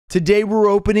Today we're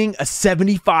opening a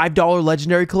 $75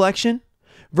 legendary collection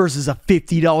versus a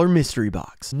 $50 mystery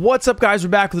box. What's up, guys? We're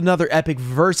back with another epic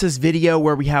versus video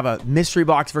where we have a mystery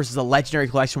box versus a legendary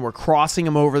collection. We're crossing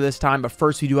them over this time, but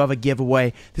first we do have a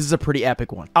giveaway. This is a pretty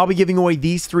epic one. I'll be giving away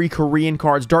these 3 Korean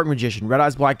cards: Dark Magician, Red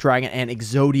Eyes Black Dragon, and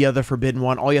Exodia the Forbidden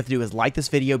One. All you have to do is like this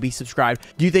video, be subscribed.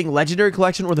 Do you think legendary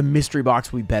collection or the mystery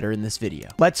box will be better in this video?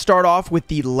 Let's start off with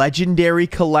the legendary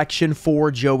collection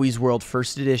for Joey's World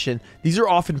First Edition. These are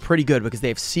often pretty good because they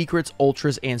have secrets,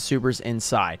 ultras, and supers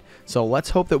inside. So let's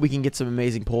hope that we can get some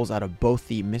amazing pulls out of both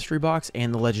the mystery box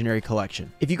and the legendary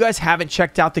collection. If you guys haven't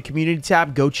checked out the community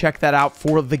tab, go check that out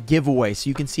for the giveaway so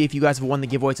you can see if you guys have won the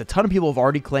giveaways. A ton of people have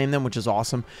already claimed them, which is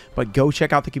awesome, but go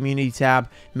check out the community tab.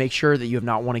 Make sure that you have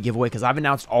not won a giveaway because I've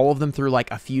announced all of them through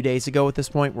like a few days ago. At this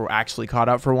point, we're actually caught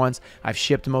up for once. I've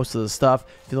shipped most of the stuff,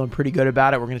 feeling pretty good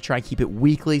about it. We're going to try and keep it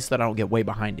weekly so that I don't get way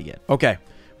behind again. Okay,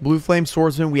 Blue Flame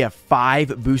Swordsman, we have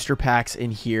 5 booster packs in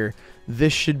here.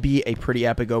 This should be a pretty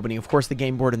epic opening. Of course, the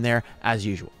game board in there as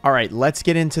usual. All right, let's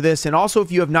get into this. And also,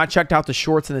 if you have not checked out the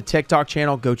shorts in the TikTok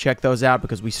channel, go check those out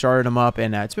because we started them up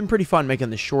and it's been pretty fun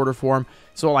making the shorter form.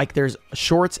 So like there's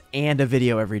shorts and a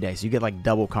video every day. So you get like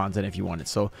double content if you want it.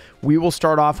 So we will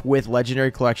start off with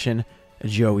Legendary Collection,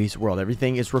 Joey's World.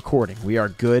 Everything is recording. We are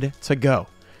good to go.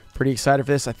 Pretty excited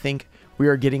for this. I think we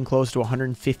are getting close to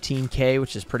 115K,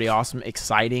 which is pretty awesome,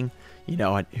 exciting. You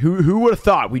know, who would have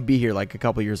thought we'd be here like a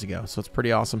couple years ago? So it's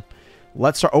pretty awesome.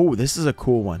 Let's start. Oh, this is a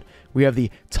cool one. We have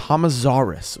the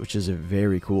Tomazaurus, which is a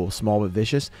very cool, small but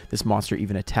vicious. This monster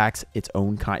even attacks its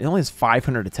own kind. It only has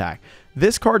 500 attack.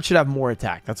 This card should have more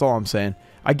attack. That's all I'm saying.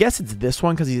 I guess it's this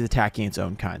one because he's attacking its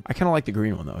own kind. I kind of like the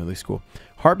green one, though. It looks cool.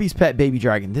 Harpy's Pet Baby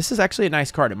Dragon. This is actually a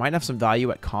nice card. It might have some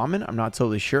value at common. I'm not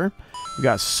totally sure. We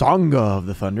got Songa of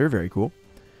the Thunder. Very cool.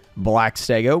 Black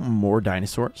Stego. More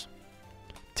dinosaurs.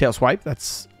 Tail Swipe,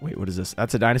 that's, wait, what is this?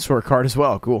 That's a dinosaur card as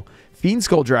well. Cool. Fiend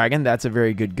Skull Dragon, that's a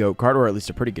very good GOAT card, or at least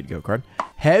a pretty good GOAT card.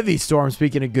 Heavy Storm,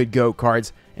 speaking of good GOAT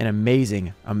cards, an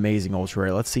amazing, amazing ultra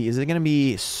rare. Let's see, is it going to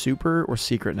be super or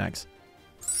secret next?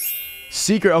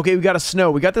 Secret. Okay, we got a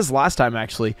Snow. We got this last time,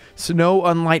 actually. Snow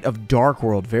Unlight of Dark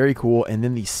World, very cool. And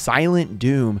then the Silent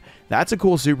Doom. That's a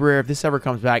cool super rare. If this ever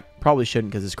comes back, probably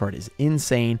shouldn't because this card is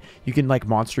insane. You can, like,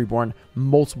 Monster Reborn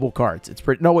multiple cards. It's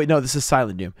pretty, no, wait, no, this is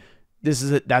Silent Doom. That's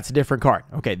a different card.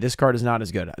 Okay, this card is not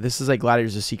as good. This is a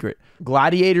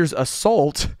Gladiator's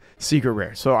Assault secret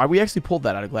rare. So we actually pulled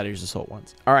that out of Gladiator's Assault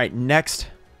once. All right, next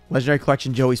Legendary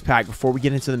Collection Joey's pack. Before we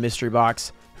get into the mystery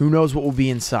box, who knows what will be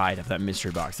inside of that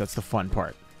mystery box? That's the fun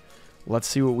part. Let's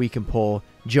see what we can pull.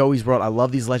 Joey's World. I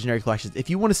love these legendary collections. If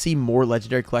you want to see more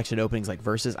legendary collection openings like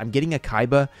versus, I'm getting a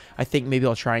Kaiba. I think maybe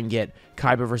I'll try and get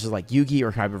Kaiba versus like Yugi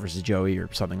or Kaiba versus Joey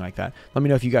or something like that. Let me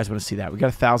know if you guys want to see that. We got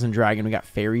a Thousand Dragon. We got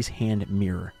Fairy's Hand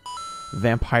Mirror.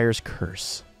 Vampire's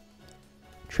Curse.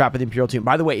 Trap of the Imperial Tomb.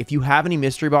 By the way, if you have any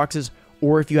mystery boxes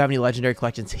or if you have any legendary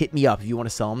collections, hit me up if you want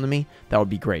to sell them to me. That would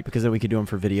be great because then we could do them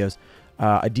for videos.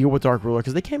 A Deal with Dark Ruler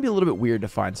because they can be a little bit weird to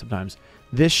find sometimes.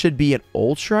 This should be an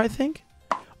Ultra, I think.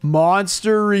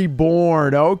 Monster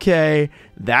Reborn. Okay,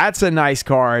 that's a nice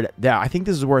card. Yeah, I think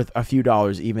this is worth a few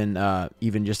dollars, even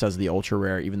just as the ultra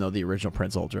rare, even though the original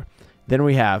Prince Ultra. Then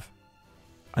we have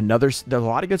another. There's a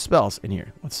lot of good spells in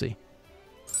here. Let's see.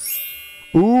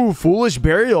 Ooh, Foolish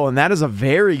Burial, and that is a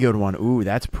very good one. Ooh,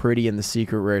 that's pretty in the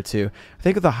secret rare too. I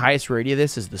think the highest rating of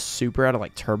this is the super out of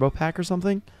like Turbo Pack or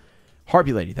something.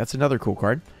 Harpy Lady, that's another cool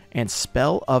card. And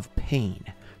Spell of Pain.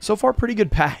 So far, pretty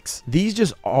good packs. These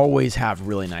just always have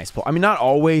really nice pull. I mean, not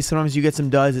always. Sometimes you get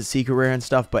some duds at secret rare and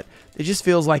stuff, but it just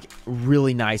feels like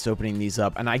really nice opening these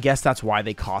up. And I guess that's why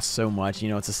they cost so much. You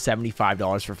know, it's a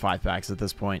 $75 for 5 packs at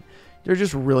this point. They're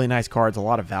just really nice cards. A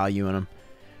lot of value in them.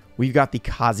 We've got the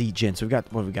Kazi Jin. So we've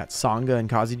got, what, we got Songa and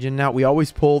Kazi Jin now. We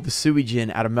always pull the Sui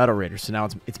Jin out of Metal Raider. So now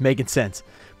it's making sense.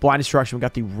 Blind Destruction. We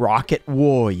got the Rocket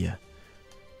Warrior.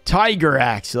 Tiger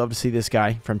Axe. You'll love to see this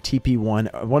guy from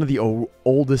TP1. One of the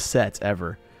oldest sets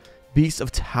ever. Beast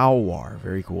of Tawar.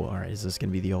 Very cool. All right, is this going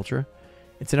to be the Ultra?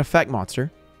 It's an effect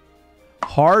monster.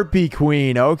 Harpy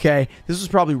Queen. Okay. This was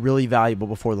probably really valuable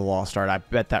before the law started. I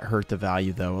bet that hurt the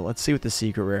value, though. Let's see what the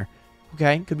secret rare.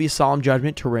 Okay. Could be a Solemn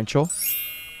Judgment. Torrential.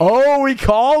 Oh, we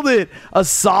called it. A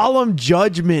Solemn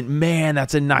Judgment. Man,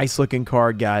 that's a nice looking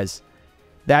card, guys.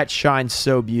 That shines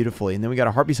so beautifully. And then we got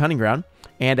a Harpy's Hunting Ground.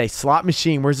 And a Slot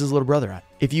Machine. Where's his little brother at?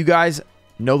 If you guys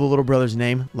know the little brother's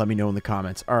name, let me know in the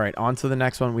comments. All right, on to the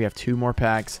next one. We have 2 more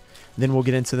packs. Then we'll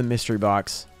get into the mystery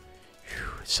box.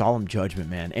 Whew, Solemn Judgment,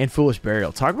 man. And Foolish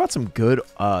Burial. Talk about some good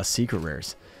secret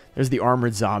rares. There's the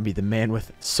Armored Zombie, the man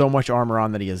with so much armor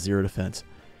on that he has 0 defense.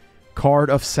 Card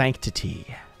of Sanctity.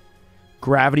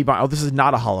 Gravity Bind. Oh, this is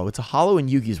not a holo. It's a holo in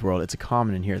Yugi's world. It's a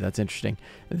common in here. That's interesting.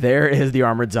 There is the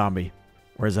Armored Zombie.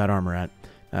 Where's that armor at?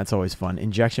 That's always fun.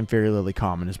 Injection Fairy Lily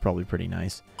common is probably pretty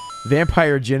nice.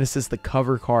 Vampire Genesis, the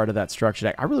cover card of that structure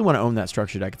deck. I really want to own that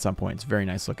structure deck at some point. It's very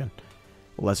nice looking.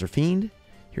 Lesser Fiend.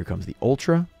 Here comes the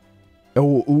Ultra.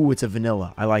 Oh, ooh, it's a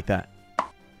vanilla. I like that.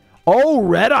 Oh,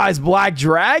 Red Eyes Black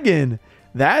Dragon.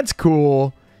 That's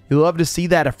cool. You love to see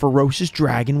that. A ferocious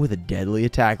dragon with a deadly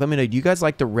attack. Let me know. Do you guys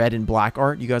like the red and black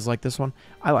art? You guys like this one?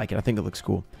 I like it. I think it looks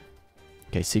cool.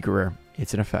 Okay, Secret Rare.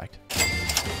 It's an effect.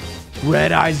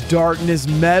 Red Eyes Darkness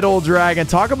Metal Dragon.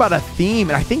 Talk about a theme.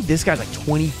 And I think this guy's like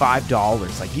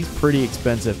 $25. Like, he's pretty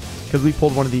expensive because we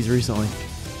pulled one of these recently.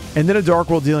 And then a Dark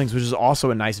World Dealings, which is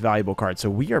also a nice, valuable card. So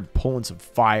we are pulling some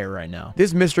fire right now.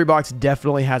 This mystery box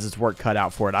definitely has its work cut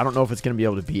out for it. I don't know if it's going to be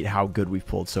able to beat how good we've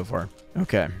pulled so far.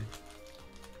 Okay.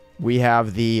 We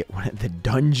have the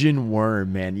Dungeon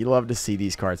Worm, man. You love to see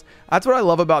these cards. That's what I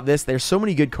love about this. There's so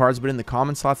many good cards, but in the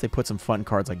common slots, they put some fun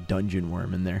cards like Dungeon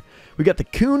Worm in there. We got the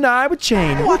Kunai with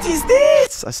Chain. What is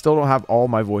this? I still don't have all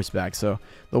my voice back, so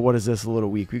the what is this a little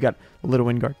weak. We got a Little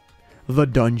Wingard. The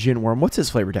Dungeon Worm. What's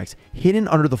his flavor text? Hidden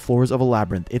under the floors of a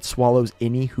labyrinth, it swallows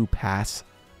any who pass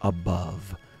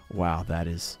above. Wow, that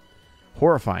is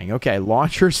horrifying. Okay,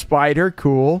 Launcher Spider.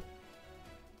 Cool.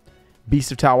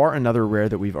 Beast of Tawar, another rare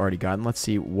that we've already gotten. Let's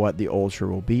see what the Ultra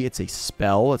will be. It's a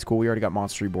spell. That's cool. We already got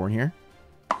Monster Reborn here.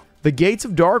 The Gates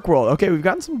of Dark World. Okay, we've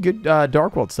gotten some good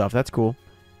Dark World stuff. That's cool.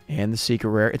 And the Secret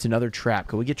Rare. It's another trap.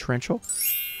 Can we get Torrential?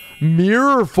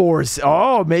 Mirror Force.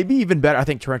 Oh, maybe even better. I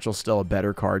think Torrential's still a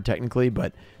better card technically,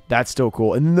 but that's still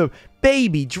cool. And then the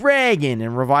Baby Dragon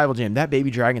and Revival Jam. That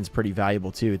Baby Dragon's pretty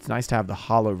valuable too. It's nice to have the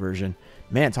holo version.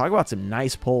 Man, talk about some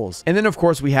nice pulls. And then, of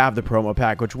course, we have the promo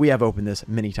pack, which we have opened this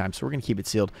many times, so we're going to keep it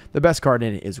sealed. The best card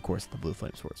in it is, of course, the Blue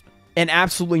Flame Swordsman. An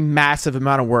absolutely massive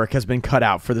amount of work has been cut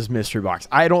out for this mystery box.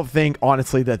 I don't think,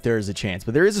 honestly, that there is a chance,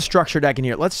 but there is a structure deck in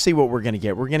here. Let's see what we're going to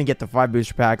get. We're going to get the 5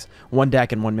 booster packs, 1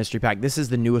 deck, and 1 mystery pack. This is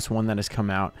the newest one that has come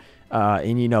out,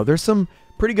 and, you know, there's some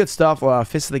pretty good stuff.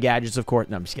 Fist of the Gadgets, of course.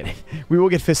 No, I'm just kidding. We will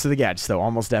get Fist of the Gadgets, though,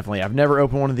 almost definitely. I've never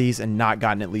opened one of these and not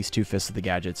gotten at least 2 Fists of the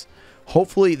Gadgets.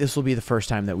 Hopefully, this will be the first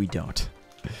time that we don't.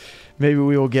 Maybe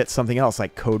we will get something else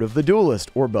like Code of the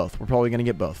Duelist or both. We're probably going to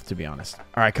get both, to be honest.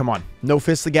 All right, come on. No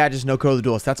Fist of the Gadgets, no Code of the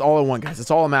Duelist. That's all I want, guys.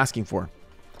 That's all I'm asking for.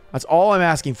 That's all I'm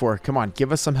asking for. Come on,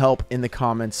 give us some help in the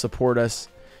comments. Support us.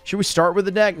 Should we start with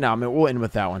the deck? No, I mean, we'll end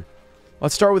with that one.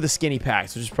 Let's start with the skinny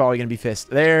packs, which is probably going to be Fist.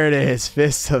 There it is.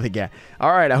 Fist of the Gadget.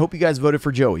 All right, I hope you guys voted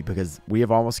for Joey because we have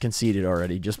almost conceded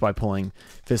already just by pulling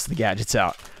Fist of the Gadgets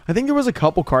out. I think there was a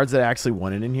couple cards that I actually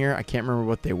wanted in here. I can't remember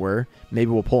what they were.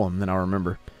 Maybe we'll pull them, then I'll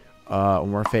remember.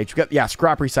 More fakes. We got, yeah,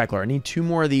 Scrap Recycler. I need 2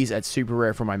 more of these at Super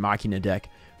Rare for my Machina deck,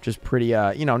 which is pretty,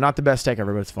 you know, not the best deck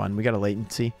ever, but it's fun. We got a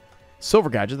Latency.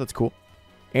 Silver Gadget. That's cool.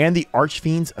 And the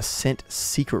Archfiend's Ascent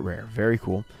Secret Rare. Very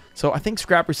cool. So I think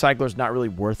Scrap Recycler is not really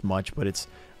worth much, but it's,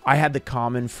 I had the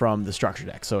common from the structure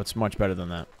deck, so it's much better than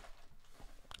that.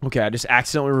 Okay, I just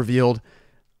accidentally revealed.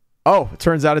 Oh, it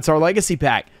turns out it's our Legacy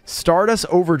pack. Stardust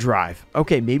Overdrive.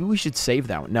 Okay, maybe we should save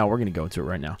that one. No, we're going to go into it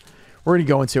right now. We're going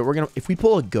to go into it. We're going to, if we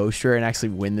pull a Ghost Rare and actually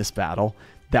win this battle,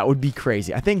 that would be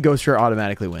crazy. I think Ghost Rare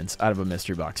automatically wins out of a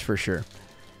mystery box for sure.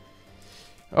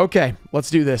 Okay, let's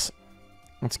do this.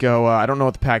 Let's go. I don't know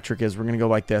what the pack trick is. We're going to go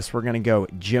like this. We're going to go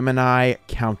Gemini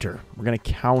Counter. We're going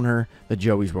to counter the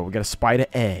Joey's World. We got a Spider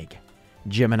Egg,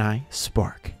 Gemini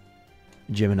Spark,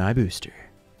 Gemini Booster.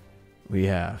 We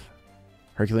have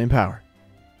Herculean Power,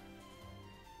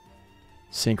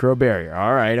 Synchro Barrier.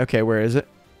 All right. Okay, where is it?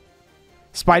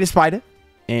 Spider,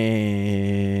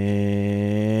 and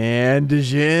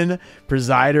Djinn,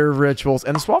 Presider of Rituals,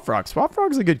 and the Swap Frog. Swap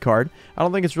Frog's a good card. I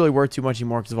don't think it's really worth too much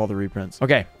anymore because of all the reprints.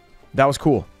 Okay, that was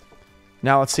cool.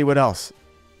 Now let's see what else.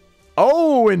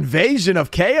 Oh, Invasion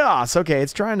of Chaos. Okay,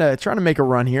 it's trying to make a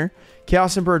run here.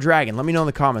 Chaos Emperor Dragon. Let me know in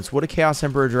the comments. Would a Chaos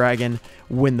Emperor Dragon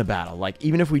win the battle? Like,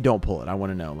 even if we don't pull it, I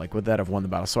want to know. Like, would that have won the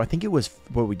battle? So I think it was,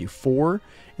 what we do, 4,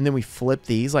 and then we flip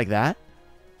these like that.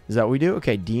 Is that what we do?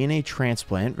 Okay, DNA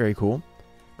Transplant. Very cool.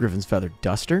 Griffin's Feather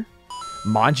Duster.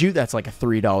 Manju, that's like a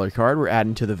 $3 card. We're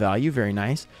adding to the value. Very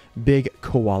nice. Big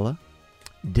Koala.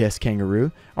 Disc Kangaroo.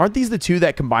 Aren't these the 2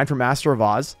 that combine for Master of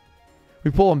Oz?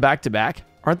 We pull them back to back.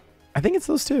 I think it's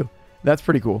those 2. That's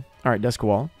pretty cool. All right, Disc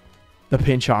Koala. The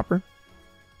Pinch Hopper.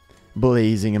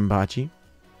 Blazing Imbachi.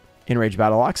 Enraged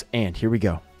Battle Ox. And here we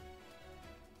go.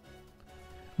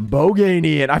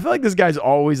 Boganian. I feel like this guy's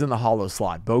always in the holo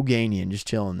slot. Boganian, just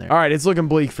chilling there. All right, it's looking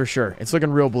bleak for sure. It's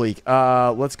looking real bleak.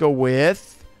 Let's go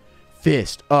with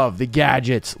Fist of the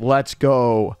Gadgets. Let's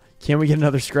go. Can we get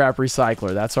another Scrap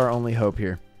Recycler? That's our only hope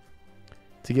here.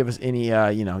 to give us any,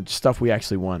 you know, stuff we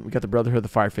actually want. We got the Brotherhood of the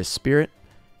Fire Fist Spirit.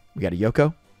 We got a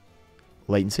Yoko.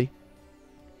 Latency.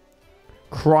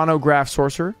 Chronograph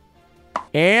Sorcerer.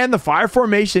 And the Fire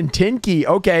Formation Tinky.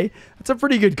 Okay, that's a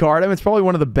pretty good card. I mean, it's probably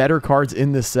one of the better cards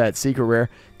in this set. Secret Rare.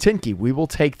 Tinky, we will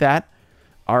take that.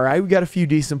 All right, we got a few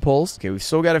decent pulls. Okay, we've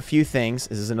still got a few things.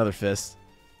 This is another fist.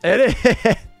 It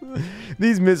is.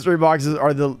 These mystery boxes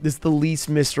are the least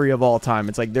mystery of all time.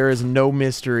 It's like there is no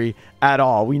mystery at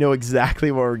all. We know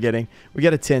exactly what we're getting. We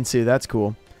got a Tensu. That's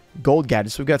cool. Gold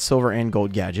gadgets. We've got silver and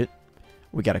gold gadget.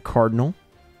 We got a Cardinal.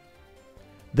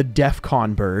 The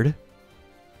Defcon Bird.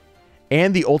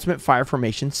 And the Ultimate Fire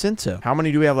Formation Sinto. How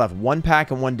many do we have left? One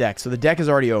pack and one deck. So the deck is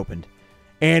already opened.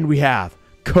 And we have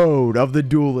Code of the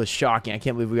Duelist. Shocking. I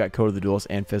can't believe we got Code of the Duelist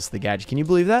and Fist of the Gadget. Can you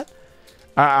believe that?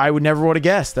 I would never would have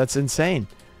guessed. That's insane.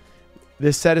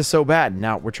 This set is so bad.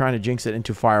 Now, we're trying to jinx it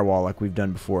into Firewall like we've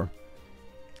done before.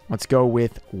 Let's go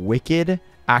with Wicked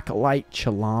Acolyte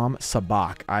Chalam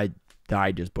Sabak.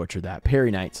 I just butchered that. Perry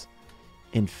Knights.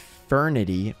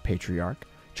 Infernity Patriarch.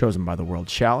 Chosen by the World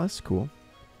Chalice. Cool.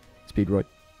 Speedroid.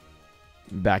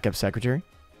 Backup Secretary.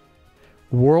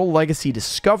 World Legacy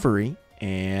Discovery.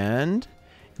 And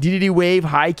DDD Wave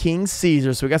High King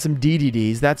Caesar. So we got some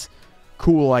DDDs. That's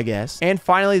cool, I guess. And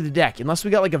finally, the deck. Unless we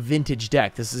got like a vintage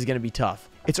deck, this is going to be tough.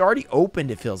 It's already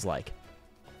opened, it feels like.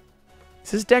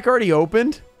 Is this deck already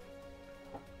opened?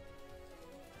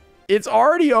 It's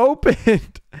already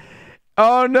opened.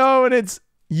 Oh, no. And it's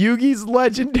Yugi's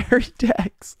Legendary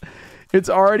decks. It's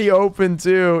already open,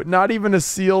 too. Not even a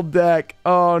sealed deck.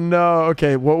 Oh, no.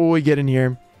 Okay, what will we get in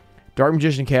here? Dark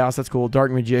Magician Chaos. That's cool. Dark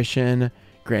Magician.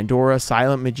 Grandora.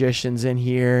 Silent Magician's in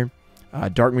here.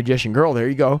 Dark Magician Girl. There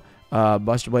you go.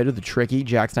 Buster Blader, the Tricky,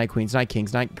 Jack's Knight, Queen's Knight,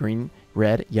 King's Knight, Green,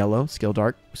 Red, Yellow, Skill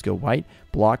Dark, Skill White,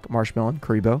 Block, Marshmallow,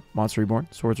 Karibo, Monster Reborn,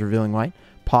 Swords Revealing Light,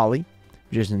 Poly,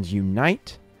 Magicians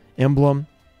Unite, Emblem,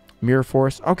 Mirror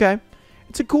Force. Okay.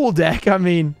 It's a cool deck. I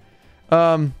mean,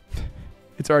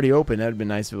 it's already open. That would have been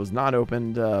nice if it was not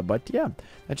opened. But yeah,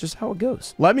 that's just how it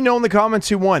goes. Let me know in the comments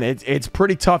who won. It's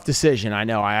pretty tough decision. I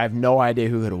know. I have no idea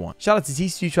who could have won. Shout out to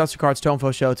TCG Trust Cards,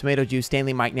 Tomefo Show, Tomato Juice,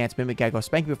 Stanley, Mike Nance, Mimic Gecko,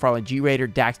 Spanky McFarlane, G Raider,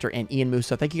 Daxter, and Ian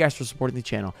Musso. Thank you guys for supporting the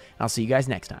channel. And I'll see you guys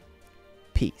next time.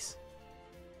 Peace.